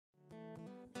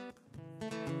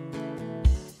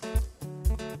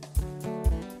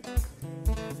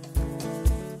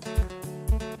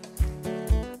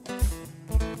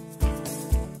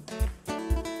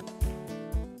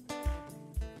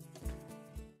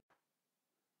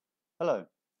Hello,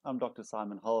 I'm Dr.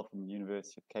 Simon Hull from the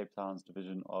University of Cape Town's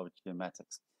Division of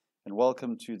Geomatics, and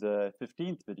welcome to the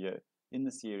 15th video in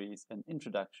the series, An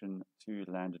Introduction to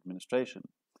Land Administration.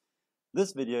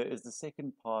 This video is the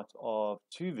second part of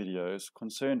two videos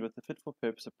concerned with the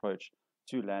fit-for-purpose approach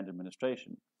to land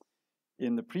administration.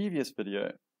 In the previous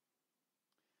video,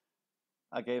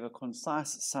 I gave a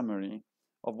concise summary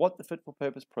of what the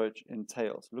fit-for-purpose approach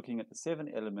entails, looking at the 7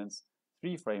 elements,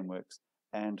 3 frameworks,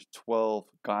 and 12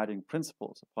 guiding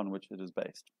principles upon which it is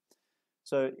based.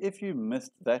 So if you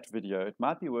missed that video, it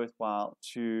might be worthwhile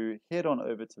to head on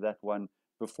over to that one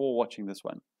before watching this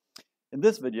one. In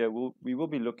this video, we will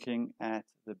be looking at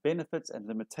the benefits and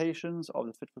limitations of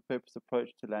the fit-for-purpose approach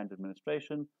to land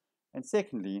administration. And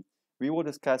secondly, we will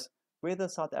discuss whether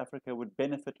South Africa would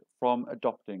benefit from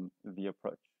adopting the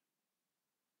approach.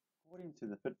 According to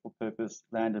the fit-for-purpose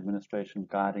land administration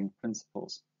guiding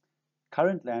principles,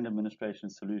 current land administration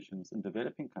solutions in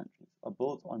developing countries are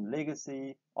built on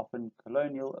legacy, often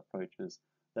colonial approaches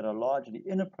that are largely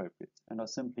inappropriate and are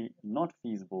simply not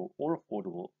feasible or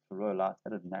affordable to roll out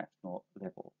at a national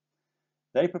level.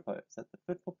 They propose that the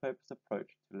fit-for-purpose approach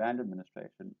to land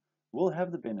administration will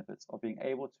have the benefits of being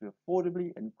able to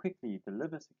affordably and quickly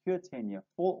deliver secure tenure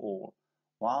for all,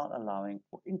 while allowing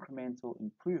for incremental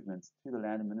improvements to the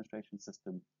land administration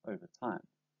system over time.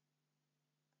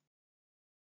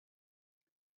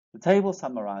 The table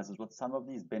summarizes what some of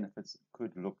these benefits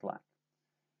could look like.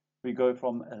 We go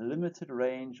from a limited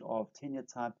range of tenure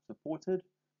types supported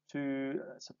to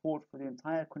support for the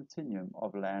entire continuum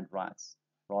of land rights,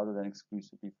 rather than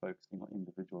exclusively focusing on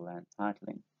individual land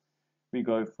titling. We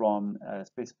go from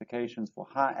specifications for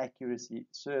high accuracy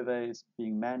surveys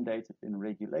being mandated in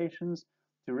regulations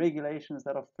to regulations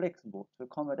that are flexible to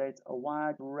accommodate a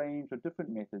wide range of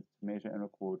different methods to measure and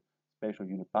record spatial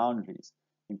unit boundaries,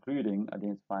 including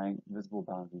identifying visible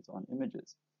boundaries on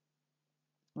images.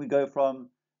 We go from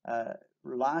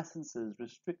licenses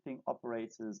restricting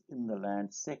operators in the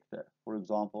land sector, for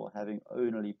example, having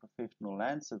only professional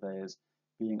land surveyors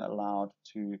being allowed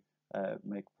to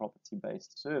make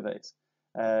property-based surveys.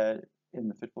 In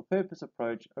the fit-for-purpose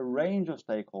approach, a range of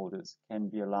stakeholders can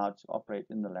be allowed to operate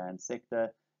in the land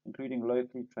sector, including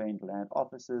locally trained land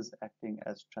officers acting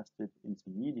as trusted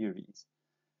intermediaries.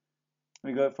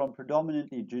 We go from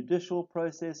predominantly judicial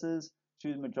processes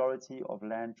to the majority of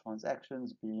land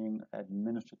transactions being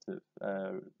administrative,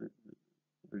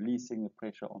 releasing the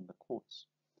pressure on the courts.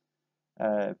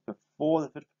 Before the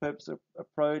fit-for-purpose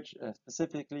approach,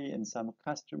 specifically in some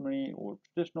customary or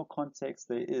traditional contexts,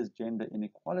 there is gender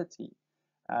inequality.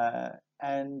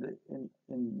 And in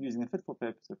using the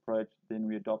fit-for-purpose approach, then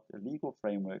we adopt a legal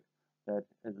framework that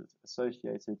is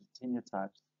associated tenure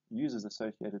types, uses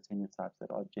associated tenure types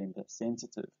that are gender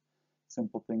sensitive.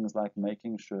 Simple things like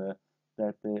making sure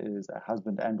that there is a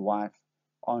husband and wife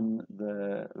on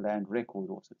the land record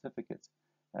or certificate,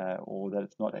 or that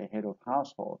it's not a head of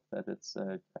household, that it's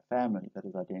a family that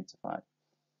is identified.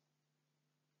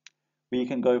 We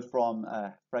can go from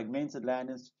fragmented land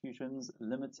institutions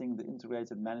limiting the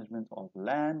integrated management of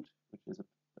land, which is a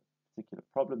particular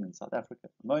problem in South Africa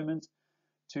at the moment,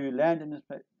 to land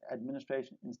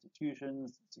administration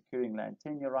institutions securing land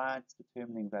tenure rights,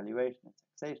 determining valuation and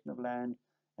taxation of land,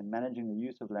 and managing the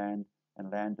use of land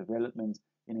and land development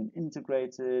in an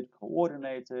integrated,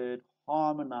 coordinated,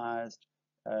 harmonized,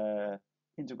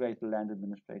 integrated land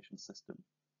administration system.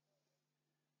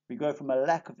 We go from a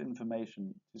lack of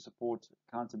information to support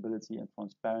accountability and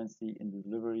transparency in the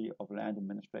delivery of land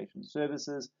administration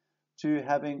services to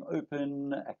having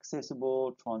open,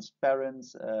 accessible, transparent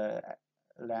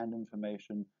land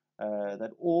information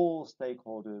that all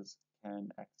stakeholders can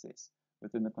access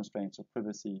within the constraints of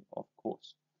privacy, of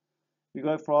course. We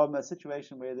go from a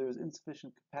situation where there is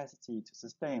insufficient capacity to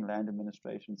sustain land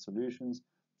administration solutions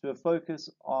to a focus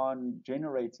on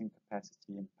generating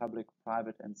capacity in public,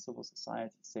 private, and civil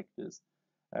society sectors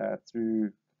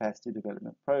through capacity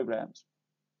development programs,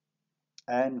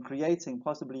 and creating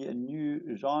possibly a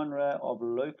new genre of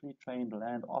locally trained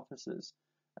land officers,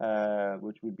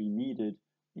 which would be needed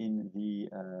in the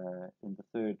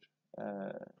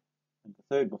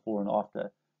third before and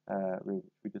after.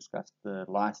 We discussed the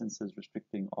licenses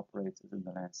restricting operators in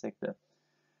the land sector.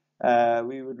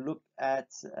 We would look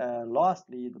at,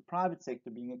 lastly, the private sector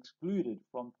being excluded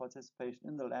from participation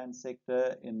in the land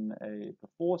sector in a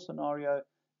before scenario,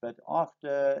 but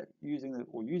after using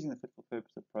the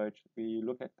fit-for-purpose approach, we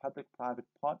look at public-private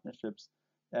partnerships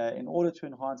in order to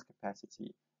enhance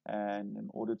capacity and in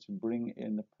order to bring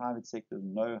in the private sector's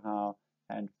know-how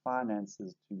and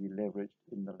finances to be leveraged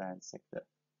in the land sector.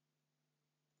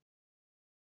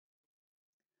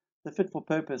 The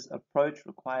fit-for-purpose approach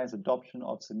requires adoption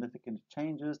of significant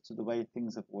changes to the way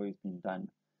things have always been done.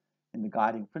 In the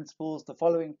guiding principles, the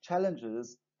following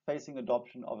challenges facing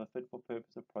adoption of a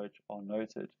fit-for-purpose approach are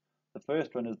noted. The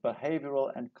first one is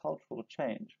behavioral and cultural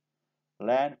change.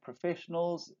 Land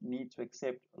professionals need to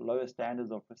accept lower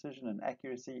standards of precision and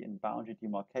accuracy in boundary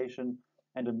demarcation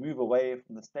and a move away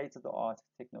from the state-of-the-art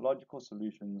technological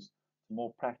solutions to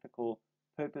more practical,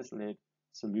 purpose-led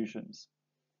solutions.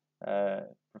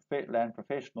 Land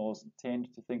professionals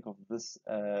tend to think of this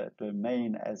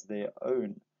domain as their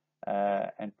own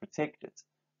and protect it.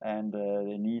 And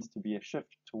there needs to be a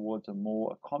shift towards a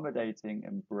more accommodating,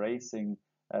 embracing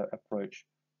approach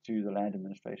to the land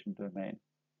administration domain.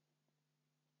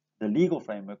 The legal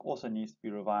framework also needs to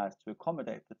be revised to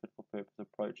accommodate the fit-for-purpose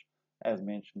approach, as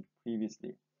mentioned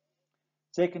previously.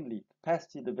 Secondly,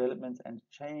 capacity development and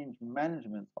change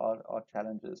management are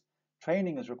challenges.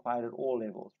 Training is required at all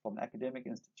levels, from academic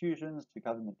institutions to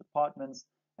government departments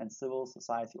and civil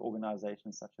society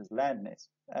organizations such as LandNNES.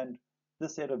 And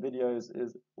this set of videos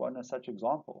is one such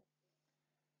example.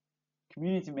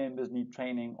 Community members need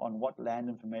training on what land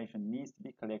information needs to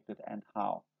be collected and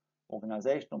how.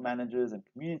 Organizational managers and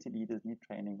community leaders need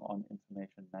training on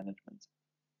information management.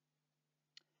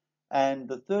 And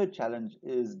the third challenge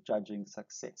is judging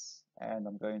success. And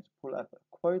I'm going to pull up a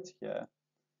quote here.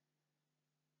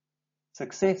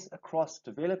 Success across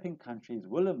developing countries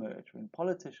will emerge when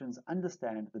politicians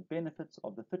understand the benefits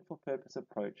of the fit-for-purpose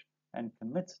approach and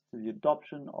commit to the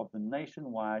adoption of the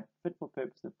nationwide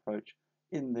fit-for-purpose approach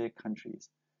in their countries.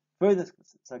 Further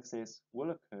success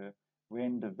will occur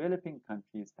when developing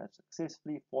countries have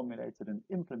successfully formulated and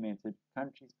implemented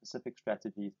country-specific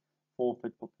strategies for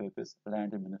fit-for-purpose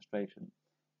land administration.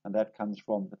 And that comes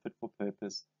from the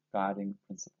fit-for-purpose guiding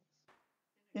principles.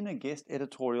 In a guest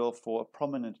editorial for a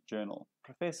prominent journal,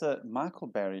 Professor Michael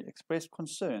Barry expressed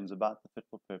concerns about the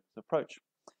fit-for-purpose approach.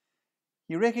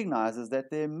 He recognizes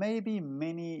that there may be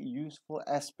many useful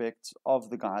aspects of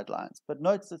the guidelines, but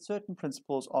notes that certain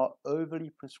principles are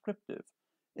overly prescriptive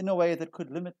in a way that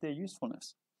could limit their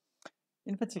usefulness.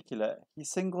 In particular, he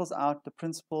singles out the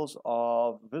principles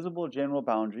of visible general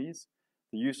boundaries,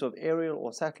 the use of aerial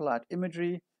or satellite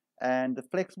imagery, and the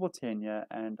flexible tenure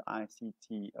and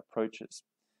ICT approaches.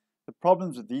 The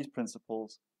problems with these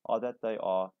principles are that they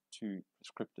are too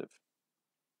prescriptive.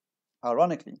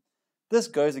 Ironically, this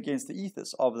goes against the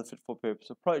ethos of the fit-for-purpose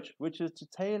approach, which is to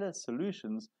tailor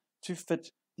solutions to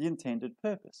fit the intended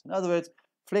purpose. In other words,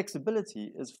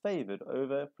 flexibility is favored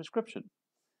over prescription.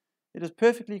 It is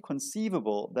perfectly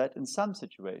conceivable that in some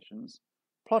situations,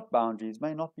 plot boundaries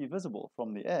may not be visible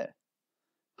from the air.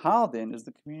 How then is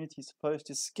the community supposed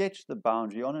to sketch the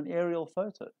boundary on an aerial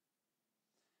photo?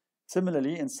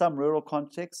 Similarly, in some rural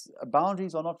contexts,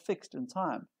 boundaries are not fixed in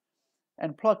time,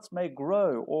 and plots may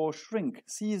grow or shrink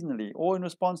seasonally or in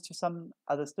response to some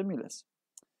other stimulus.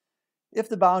 If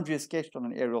the boundary is sketched on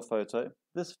an aerial photo,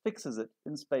 this fixes it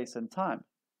in space and time.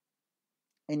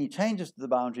 Any changes to the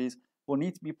boundaries will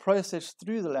need to be processed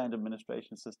through the land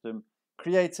administration system,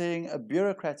 creating a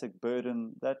bureaucratic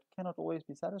burden that cannot always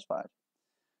be satisfied.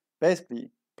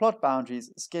 Basically, plot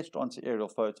boundaries sketched onto aerial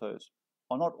photos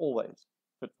are not always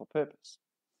fit for purpose.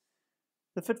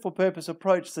 The fit-for-purpose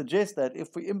approach suggests that if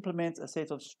we implement a set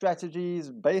of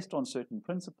strategies based on certain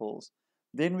principles,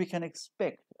 then we can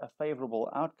expect a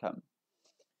favorable outcome.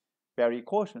 Barry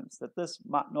cautions that this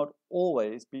might not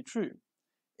always be true.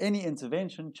 Any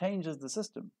intervention changes the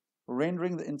system,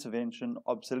 rendering the intervention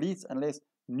obsolete unless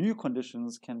new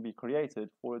conditions can be created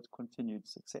for its continued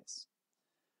success.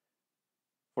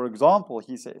 For example,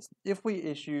 he says, if we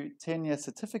issue tenure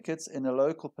certificates in a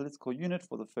local political unit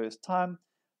for the first time,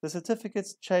 the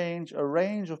certificates change a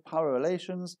range of power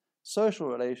relations, social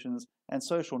relations, and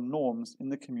social norms in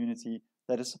the community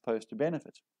that is supposed to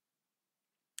benefit.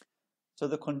 So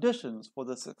the conditions for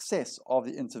the success of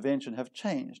the intervention have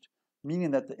changed,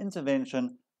 meaning that the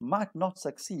intervention might not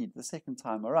succeed the second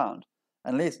time around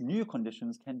unless new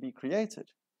conditions can be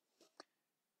created.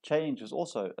 Change is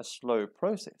also a slow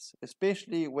process,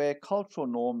 especially where cultural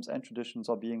norms and traditions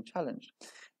are being challenged.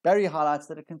 Barry highlights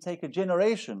that it can take a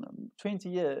generation, 20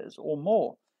 years or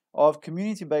more, of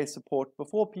community-based support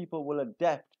before people will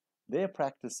adapt their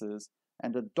practices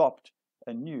and adopt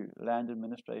a new land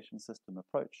administration system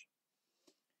approach.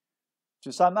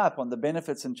 To sum up on the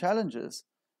benefits and challenges,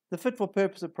 the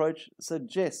fit-for-purpose approach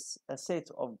suggests a set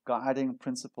of guiding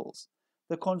principles.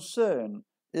 The concern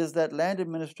is that land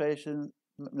administrators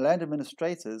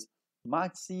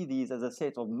might see these as a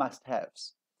set of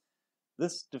must-haves.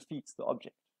 This defeats the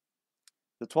object.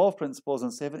 The 12 principles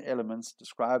and 7 elements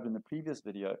described in the previous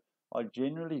video are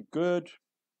generally good,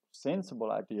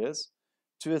 sensible ideas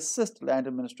to assist land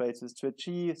administrators to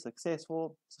achieve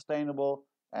successful, sustainable,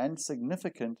 and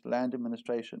significant land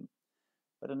administration.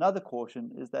 But another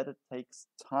caution is that it takes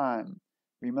time.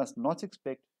 We must not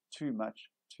expect too much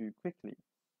too quickly.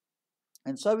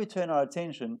 And so we turn our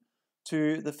attention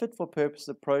to the fit-for-purpose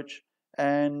approach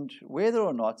and whether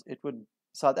or not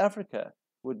South Africa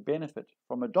would benefit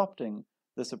from adopting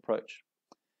this approach.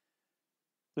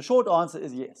 The short answer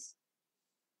is yes.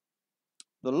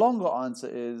 The longer answer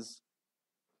is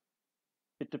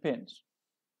it depends.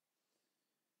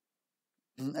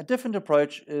 A different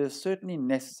approach is certainly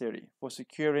necessary for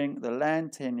securing the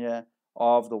land tenure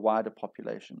of the wider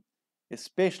population,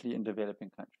 especially in developing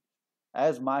countries.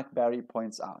 As Mike Barry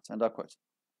points out, and I quote,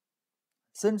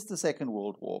 "Since the Second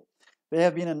World War, there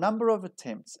have been a number of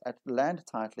attempts at land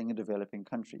titling in developing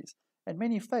countries, and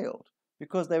many failed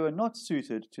because they were not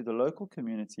suited to the local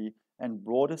community and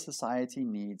broader society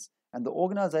needs, and the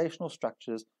organizational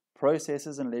structures,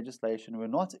 processes, and legislation were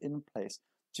not in place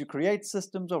to create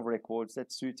systems of records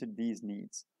that suited these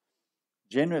needs.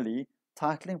 Generally,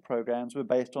 titling programs were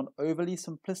based on overly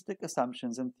simplistic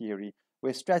assumptions and theory,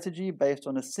 where strategy based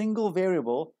on a single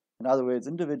variable, in other words,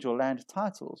 individual land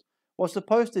titles, was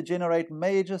supposed to generate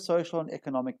major social and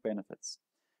economic benefits.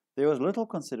 There was little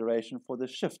consideration for the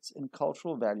shifts in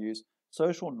cultural values,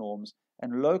 social norms,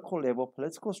 and local level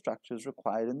political structures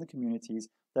required in the communities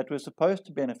that were supposed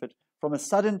to benefit from a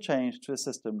sudden change to a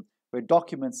system where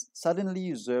documents suddenly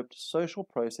usurped social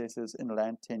processes in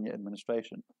land tenure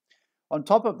administration. On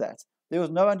top of that, there was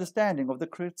no understanding of the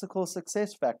critical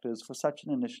success factors for such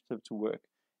an initiative to work,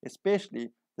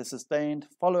 especially the sustained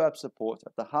follow-up support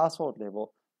at the household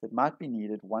level that might be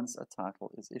needed once a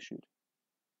title is issued.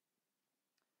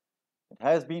 It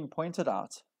has been pointed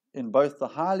out in both the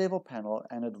high-level panel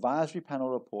and advisory panel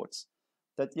reports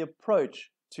that the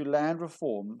approach to land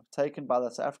reform taken by the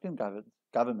South African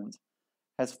government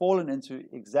has fallen into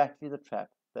exactly the trap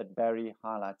that Barry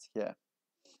highlights here.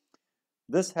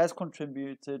 This has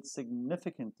contributed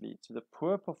significantly to the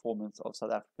poor performance of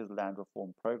South Africa's land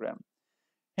reform program.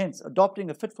 Hence, adopting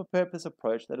a fit-for-purpose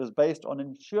approach that is based on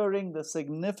ensuring the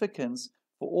significance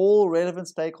for all relevant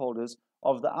stakeholders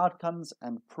of the outcomes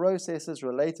and processes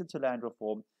related to land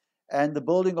reform and the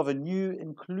building of a new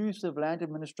inclusive land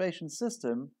administration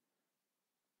system,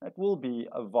 that will be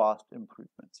a vast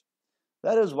improvement.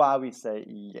 That is why we say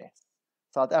yes,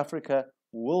 South Africa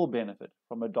will benefit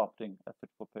from adopting a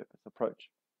fit-for-purpose approach.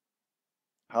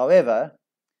 However,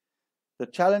 the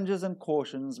challenges and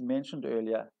cautions mentioned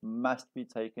earlier must be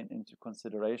taken into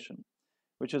consideration,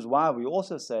 which is why we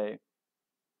also say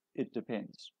it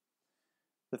depends.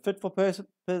 The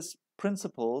fit-for-purpose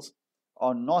principles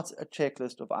are not a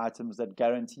checklist of items that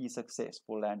guarantee success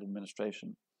for land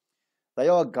administration. They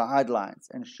are guidelines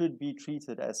and should be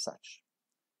treated as such.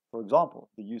 For example,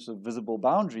 the use of visible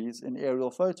boundaries in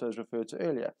aerial photos referred to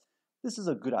earlier. This is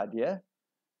a good idea,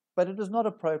 but it is not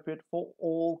appropriate for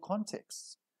all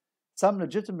contexts. Some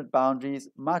legitimate boundaries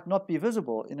might not be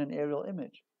visible in an aerial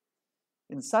image.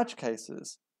 In such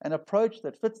cases, an approach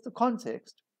that fits the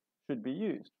context should be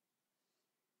used.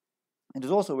 It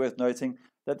is also worth noting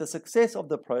that the success of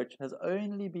the approach has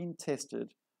only been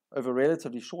tested over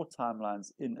relatively short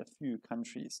timelines in a few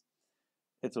countries.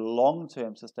 Its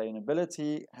long-term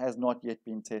sustainability has not yet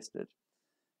been tested.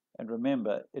 And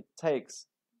remember, it takes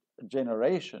a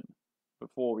generation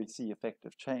before we see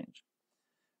effective change.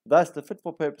 Thus, the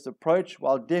fit-for-purpose approach,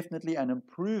 while definitely an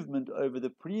improvement over the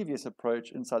previous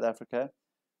approach in South Africa,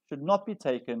 should not be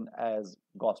taken as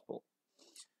gospel.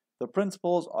 The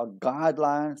principles are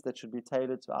guidelines that should be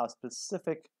tailored to our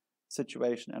specific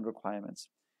situation and requirements.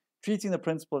 Treating the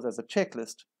principles as a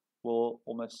checklist will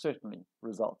almost certainly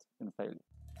result in failure.